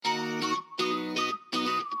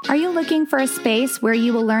Are you looking for a space where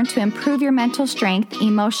you will learn to improve your mental strength,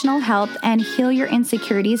 emotional health, and heal your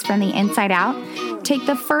insecurities from the inside out? Take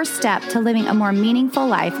the first step to living a more meaningful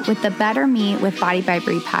life with the Better Me with Body by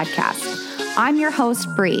Bree podcast. I'm your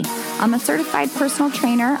host, Bree. I'm a certified personal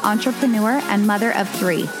trainer, entrepreneur, and mother of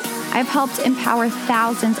 3. I've helped empower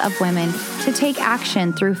thousands of women to take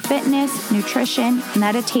action through fitness, nutrition,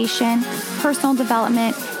 meditation, personal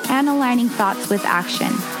development, and aligning thoughts with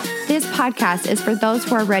action. This podcast is for those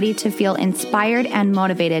who are ready to feel inspired and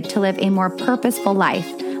motivated to live a more purposeful life.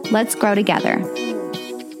 Let's grow together.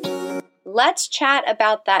 Let's chat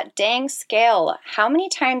about that dang scale. How many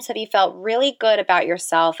times have you felt really good about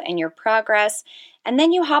yourself and your progress, and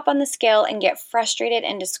then you hop on the scale and get frustrated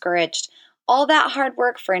and discouraged? All that hard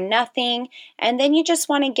work for nothing, and then you just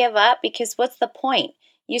want to give up because what's the point?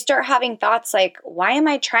 You start having thoughts like, why am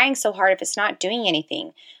I trying so hard if it's not doing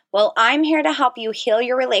anything? Well, I'm here to help you heal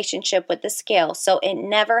your relationship with the scale so it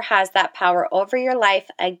never has that power over your life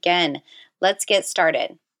again. Let's get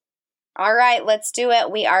started. All right, let's do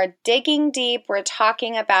it. We are digging deep. We're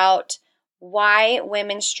talking about why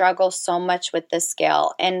women struggle so much with the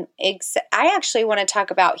scale. And I actually want to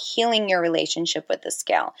talk about healing your relationship with the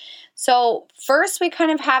scale. So first, we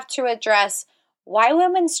kind of have to address why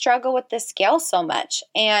women struggle with the scale so much.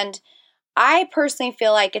 And I personally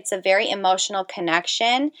feel like it's a very emotional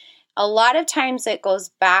connection. A lot of times it goes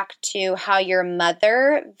back to how your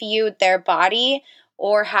mother viewed their body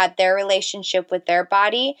or had their relationship with their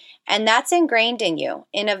body. And that's ingrained in you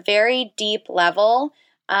in a very deep level.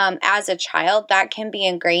 As a child, that can be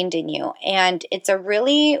ingrained in you. And it's a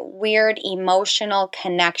really weird emotional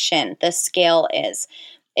connection, the scale is.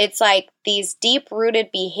 It's like these deep-rooted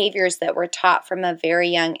behaviors that we're taught from a very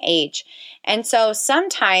young age. And so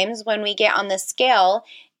sometimes when we get on the scale,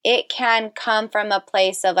 it can come from a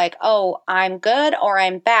place of like, oh, I'm good or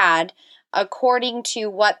I'm bad, according to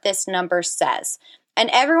what this number says. And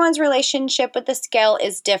everyone's relationship with the scale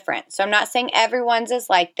is different. So I'm not saying everyone's is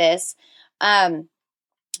like this.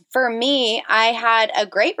 For me, I had a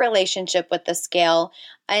great relationship with the scale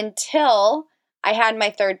until I had my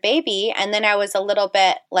third baby, and then I was a little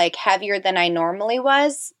bit like heavier than I normally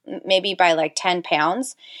was, maybe by like 10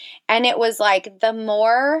 pounds. And it was like the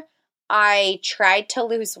more I tried to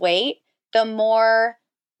lose weight, the more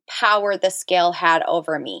power the scale had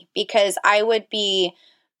over me, because I would be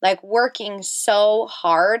like working so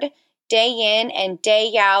hard day in and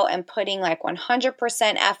day out and putting like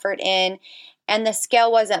 100% effort in, and the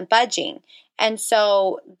scale wasn't budging. And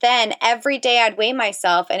so then every day I'd weigh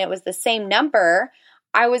myself and it was the same number.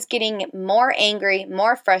 I was getting more angry,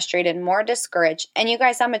 more frustrated, more discouraged. And you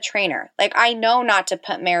guys, I'm a trainer. Like, I know not to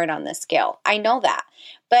put merit on the scale. I know that.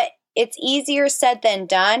 But it's easier said than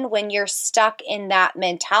done when you're stuck in that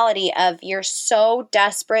mentality of you're so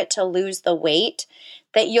desperate to lose the weight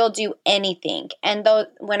that you'll do anything. And though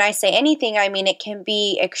when I say anything, I mean it can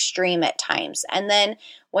be extreme at times. And then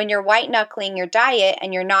when you're white knuckling your diet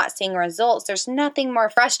and you're not seeing results, there's nothing more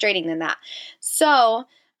frustrating than that. So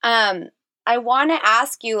I want to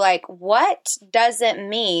ask you, like, what does it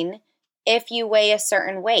mean if you weigh a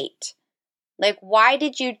certain weight? Like, why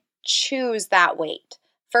did you choose that weight?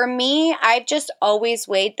 For me, I've just always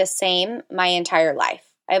weighed the same my entire life.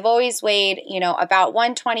 I've always weighed, about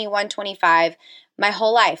 120, 125 my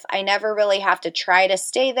whole life. I never really have to try to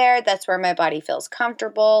stay there. That's where my body feels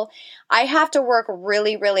comfortable. I have to work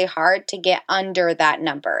really, really hard to get under that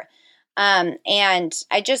number. And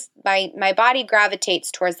I just, my body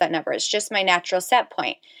gravitates towards that number. It's just my natural set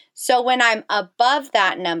point. So when I'm above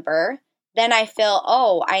that number, then I feel,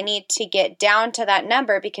 oh, I need to get down to that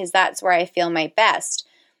number because that's where I feel my best.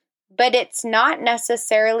 But it's not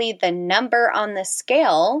necessarily the number on the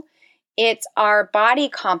scale. It's our body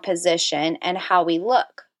composition and how we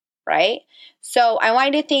look, right? So I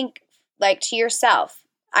want you to think like to yourself.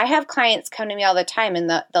 I have clients come to me all the time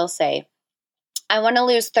and they'll say, I want to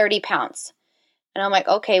lose 30 pounds. And I'm like,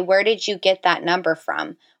 okay, where did you get that number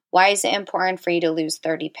from? Why is it important for you to lose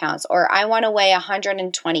 30 pounds? Or I want to weigh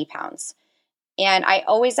 120 pounds. And I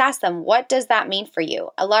always ask them, what does that mean for you?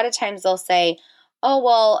 A lot of times they'll say, oh,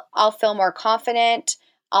 well, I'll feel more confident.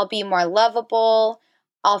 I'll be more lovable.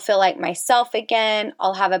 I'll feel like myself again.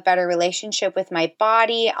 I'll have a better relationship with my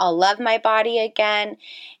body. I'll love my body again.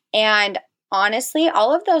 And honestly,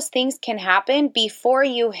 all of those things can happen before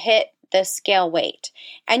you hit the scale weight.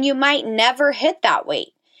 And you might never hit that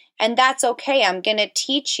weight. And that's okay. I'm going to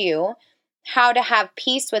teach you how to have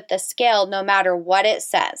peace with the scale no matter what it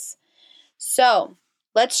says. So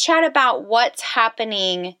let's chat about what's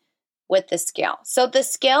happening with the scale. So the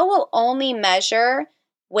scale will only measure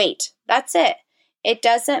weight. That's it. It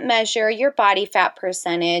doesn't measure your body fat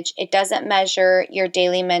percentage. It doesn't measure your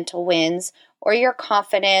daily mental wins or your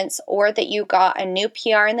confidence or that you got a new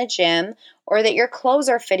PR in the gym or that your clothes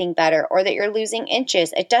are fitting better or that you're losing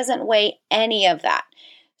inches. It doesn't weigh any of that.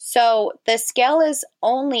 So the scale is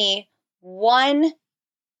only one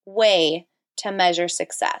way to measure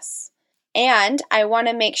success. And I want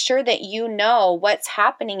to make sure that you know what's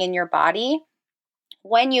happening in your body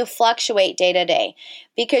when you fluctuate day to day,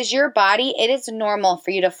 because your body, it is normal for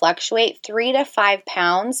you to fluctuate 3 to 5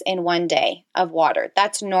 pounds in one day of water.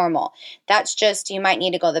 That's normal. That's just, you might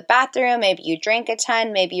need to go to the bathroom. Maybe you drank a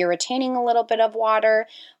ton. Maybe you're retaining a little bit of water.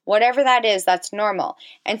 Whatever that is, that's normal.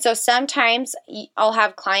 And so sometimes I'll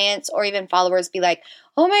have clients or even followers be like,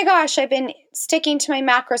 oh my gosh, I've been sticking to my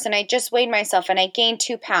macros and I just weighed myself and I gained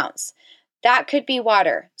 2 pounds. That could be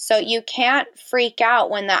water. So you can't freak out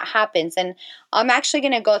when that happens. And I'm actually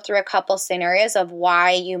going to go through a couple scenarios of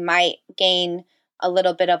why you might gain a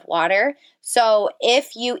little bit of water. So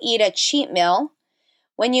if you eat a cheat meal,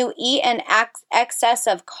 when you eat an excess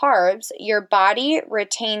of carbs, your body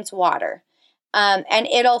retains water. And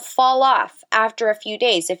it'll fall off after a few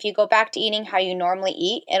days. If you go back to eating how you normally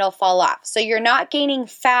eat, it'll fall off. So you're not gaining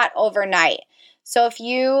fat overnight. So if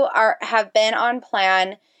you have been on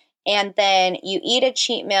plan and then you eat a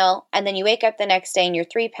cheat meal and then you wake up the next day and you're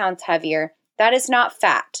 3 pounds heavier, that is not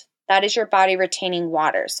fat. That is your body retaining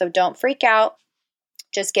water. So don't freak out.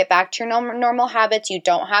 Just get back to your normal habits. You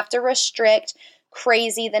don't have to restrict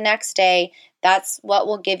crazy the next day. That's what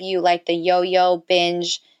will give you like the yo-yo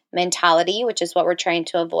binge mentality, which is what we're trying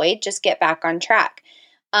to avoid. Just get back on track.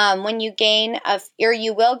 When you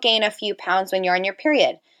you will gain a few pounds when you're on your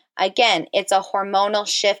period. Again, it's a hormonal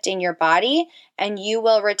shift in your body and you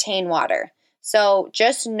will retain water. So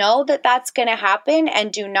just know that that's going to happen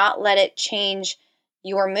and do not let it change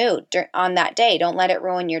your mood on that day. Don't let it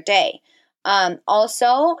ruin your day.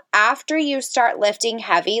 Also, after you start lifting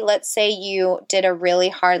heavy, let's say you did a really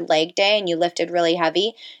hard leg day and you lifted really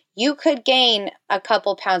heavy, you could gain a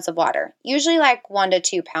couple pounds of water, usually like 1 to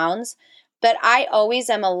 2 pounds. But I always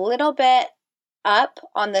am a little bit up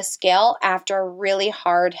on the scale after a really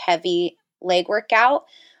hard, heavy leg workout.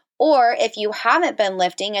 Or if you haven't been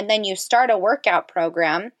lifting and then you start a workout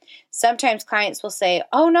program, sometimes clients will say,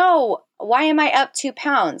 oh no, why am I up 2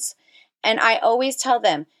 pounds? And I always tell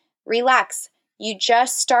them, relax. You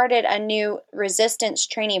just started a new resistance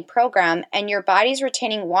training program and your body's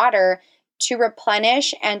retaining water to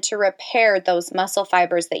replenish and to repair those muscle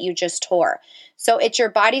fibers that you just tore. So it's your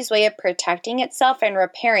body's way of protecting itself and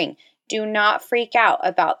repairing. Do not freak out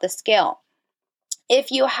about the scale. If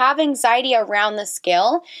you have anxiety around the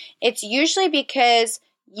scale, it's usually because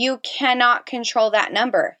you cannot control that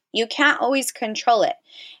number. You can't always control it.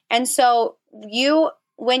 And so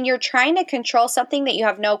when you're trying to control something that you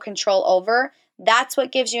have no control over, that's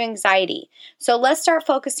what gives you anxiety. So let's start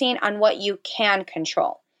focusing on what you can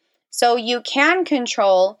control. So you can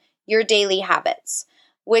control your daily habits,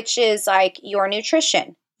 which is like your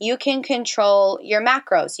nutrition. You can control your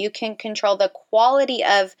macros. You can control the quality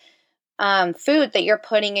of food that you're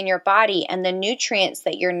putting in your body and the nutrients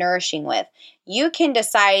that you're nourishing with. You can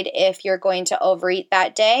decide if you're going to overeat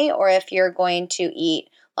that day or if you're going to eat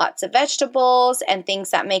lots of vegetables and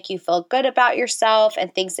things that make you feel good about yourself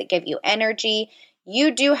and things that give you energy.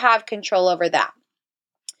 You do have control over that.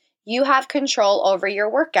 You have control over your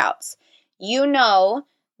workouts. You know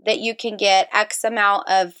that you can get X amount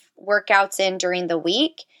of workouts in during the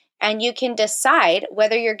week, and you can decide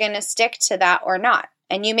whether you're going to stick to that or not.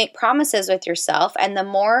 And you make promises with yourself, and the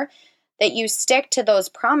more that you stick to those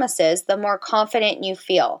promises, the more confident you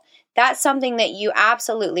feel. That's something that you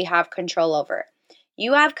absolutely have control over.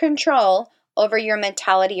 You have control over your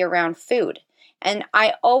mentality around food. And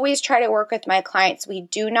I always try to work with my clients. We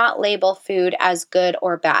do not label food as good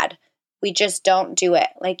or bad. We just don't do it.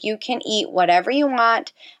 Like you can eat whatever you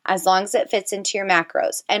want as long as it fits into your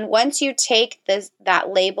macros. And once you take that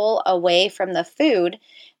label away from the food,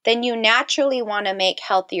 then you naturally want to make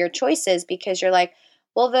healthier choices because you're like,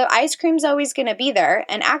 well, the ice cream's always going to be there.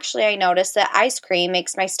 And actually, I noticed that ice cream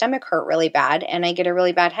makes my stomach hurt really bad and I get a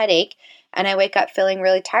really bad headache and I wake up feeling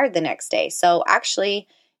really tired the next day. So actually,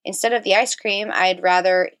 instead of the ice cream, I'd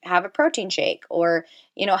rather have a protein shake or,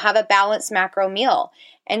 have a balanced macro meal.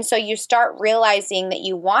 And so you start realizing that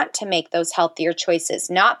you want to make those healthier choices,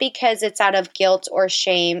 not because it's out of guilt or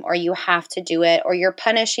shame or you have to do it or you're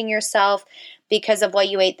punishing yourself because of what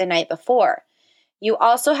you ate the night before. You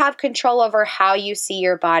also have control over how you see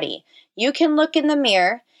your body. You can look in the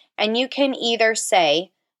mirror and you can either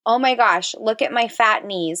say, oh my gosh, look at my fat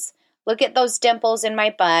knees. Look at those dimples in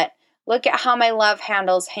my butt. Look at how my love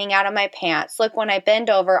handles hang out of my pants. Look, when I bend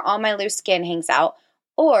over, all my loose skin hangs out.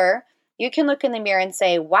 Or you can look in the mirror and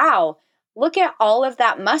say, wow, look at all of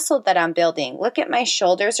that muscle that I'm building. Look at my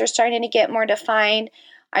shoulders are starting to get more defined.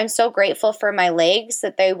 I'm so grateful for my legs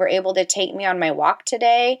that they were able to take me on my walk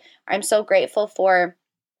today. I'm so grateful for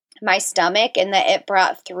my stomach and that it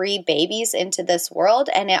brought 3 babies into this world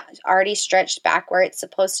and it already stretched back where it's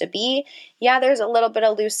supposed to be. Yeah, there's a little bit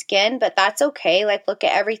of loose skin, but that's okay. Like, look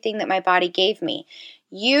at everything that my body gave me.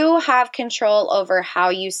 You have control over how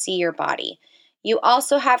you see your body. You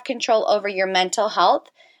also have control over your mental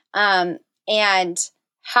health and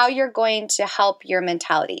how you're going to help your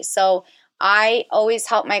mentality. So I always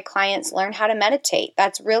help my clients learn how to meditate.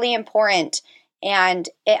 That's really important. And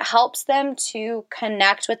it helps them to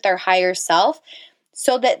connect with their higher self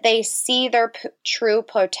so that they see their true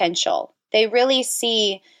potential. They really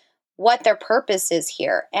see what their purpose is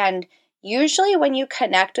here. And usually when you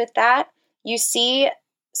connect with that, you see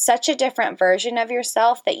such a different version of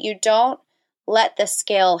yourself that you don't let the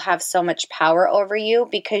scale have so much power over you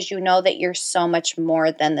because you know that you're so much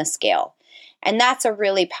more than the scale. And that's a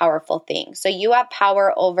really powerful thing. So you have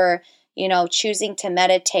power over choosing to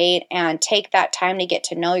meditate and take that time to get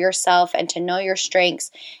to know yourself and to know your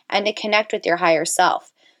strengths and to connect with your higher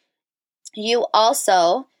self. You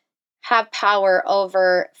also have power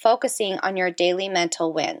over focusing on your daily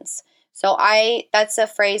mental wins. So that's a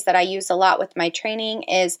phrase that I use a lot with my training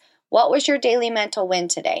is, what was your daily mental win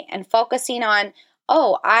today? And focusing on,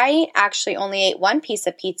 I actually only ate 1 piece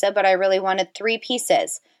of pizza, but I really wanted 3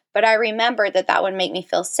 pieces. But I remembered that would make me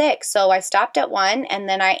feel sick. So I stopped at 1 and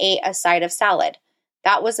then I ate a side of salad.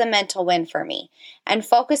 That was a mental win for me. And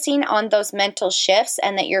focusing on those mental shifts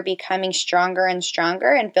and that you're becoming stronger and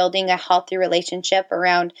stronger and building a healthy relationship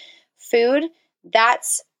around food,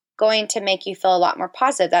 that's going to make you feel a lot more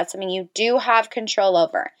positive. That's something you do have control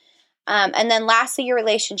over. And then lastly, your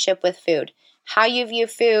relationship with food. How you view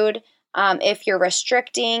food. If you're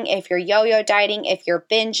restricting, if you're yo-yo dieting, if you're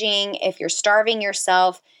binging, if you're starving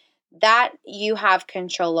yourself, that you have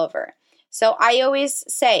control over. So I always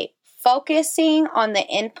say, focusing on the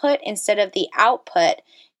input instead of the output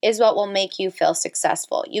is what will make you feel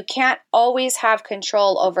successful. You can't always have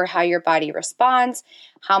control over how your body responds,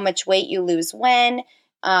 how much weight you lose when,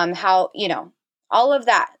 all of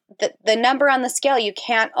that. The number on the scale you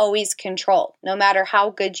can't always control, no matter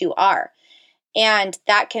how good you are. And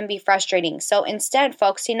that can be frustrating. So instead,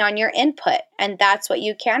 focusing on your input, and that's what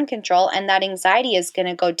you can control, and that anxiety is going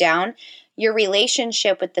to go down. Your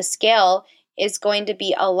relationship with the scale is going to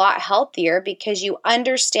be a lot healthier because you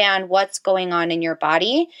understand what's going on in your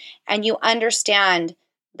body, and you understand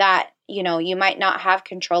that, you might not have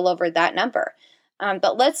control over that number.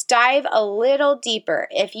 But let's dive a little deeper.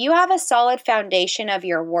 If you have a solid foundation of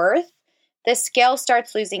your worth, the scale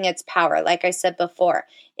starts losing its power, like I said before.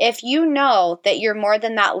 If you know that you're more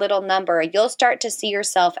than that little number, you'll start to see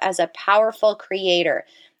yourself as a powerful creator.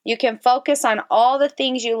 You can focus on all the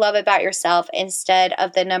things you love about yourself instead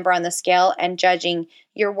of the number on the scale and judging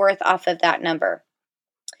your worth off of that number.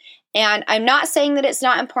 And I'm not saying that it's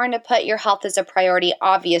not important to put your health as a priority.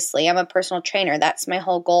 Obviously, I'm a personal trainer. That's my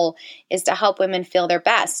whole goal, is to help women feel their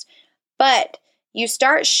best. But you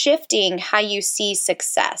start shifting how you see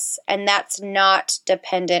success, and that's not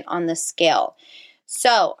dependent on the scale.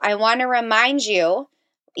 So I want to remind you,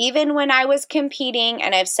 even when I was competing,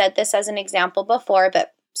 and I've said this as an example before,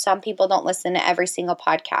 but some people don't listen to every single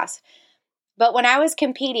podcast. But when I was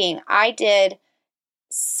competing, I did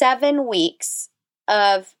 7 weeks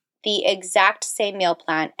of the exact same meal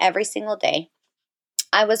plan every single day.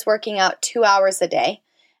 I was working out 2 hours a day,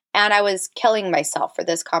 and I was killing myself for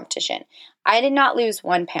this competition. I did not lose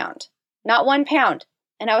 1 pound, not 1 pound.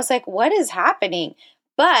 And I was like, what is happening?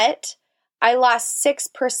 But I lost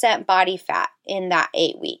 6% body fat in that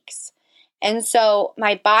 8 weeks. And so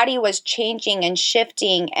my body was changing and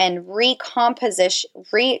shifting and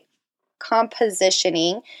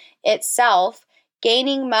recompositioning itself,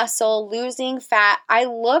 gaining muscle, losing fat. I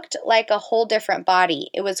looked like a whole different body.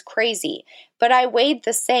 It was crazy, but I weighed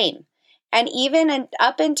the same. And even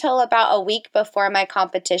up until about a week before my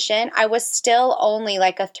competition, I was still only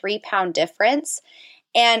like a 3-pound difference.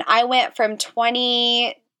 And I went from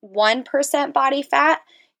 21% body fat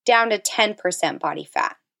down to 10% body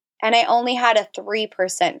fat. And I only had a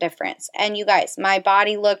 3% difference. And you guys, my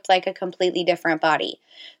body looked like a completely different body.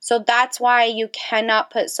 So that's why you cannot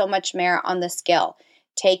put so much merit on the scale.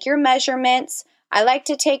 Take your measurements. I like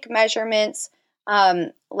to take measurements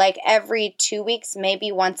like every 2 weeks,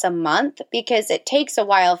 maybe once a month, because it takes a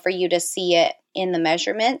while for you to see it in the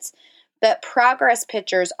measurements. but progress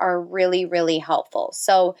pictures are really, really helpful.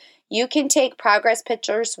 So you can take progress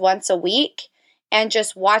pictures once a week and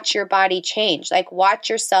just watch your body change. Like watch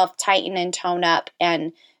yourself tighten and tone up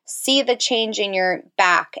and see the change in your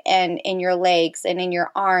back and in your legs and in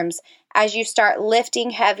your arms as you start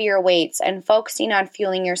lifting heavier weights and focusing on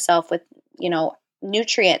fueling yourself with,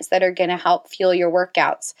 nutrients that are going to help fuel your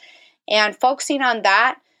workouts. And focusing on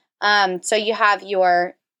that, so you have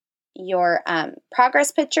your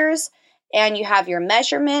progress pictures, and you have your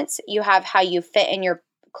measurements, you have how you fit in your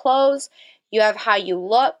clothes, you have how you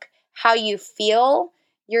look, how you feel,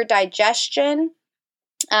 your digestion.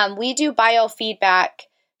 We do biofeedback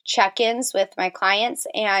check-ins with my clients,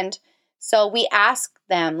 and so we ask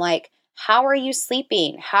them, like, how are you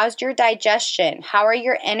sleeping? How's your digestion? How are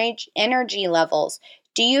your energy levels?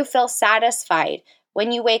 Do you feel satisfied?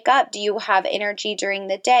 When you wake up, do you have energy during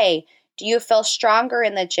the day? Do you feel stronger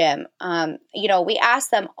in the gym? We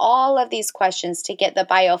ask them all of these questions to get the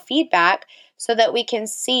biofeedback so that we can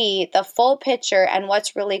see the full picture and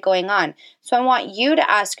what's really going on. So I want you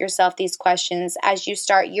to ask yourself these questions as you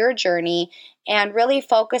start your journey and really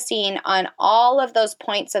focusing on all of those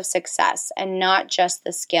points of success and not just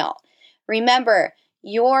the skill. Remember,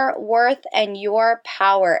 your worth and your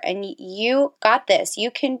power, and you got this. You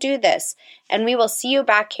can do this, and we will see you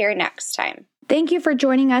back here next time. Thank you for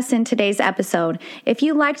joining us in today's episode. If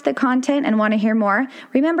you liked the content and want to hear more,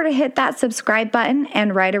 remember to hit that subscribe button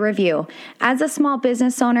and write a review. As a small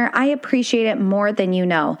business owner, I appreciate it more than you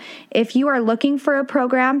know. If you are looking for a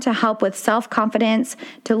program to help with self-confidence,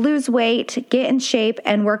 to lose weight, get in shape,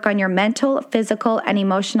 and work on your mental, physical, and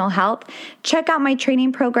emotional health, check out my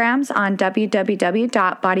training programs on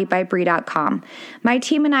www.bodybybrie.com. My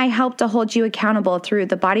team and I help to hold you accountable through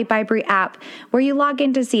the Body by Brie app, where you log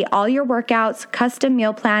in to see all your workouts, custom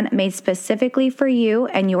meal plan made specifically for you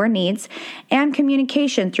and your needs, and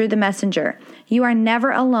communication through the messenger. You are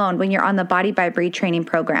never alone when you're on the Body by Brie training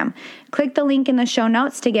program. Click the link in the show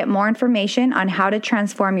notes to get more information on how to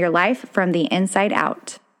transform your life from the inside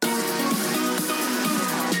out.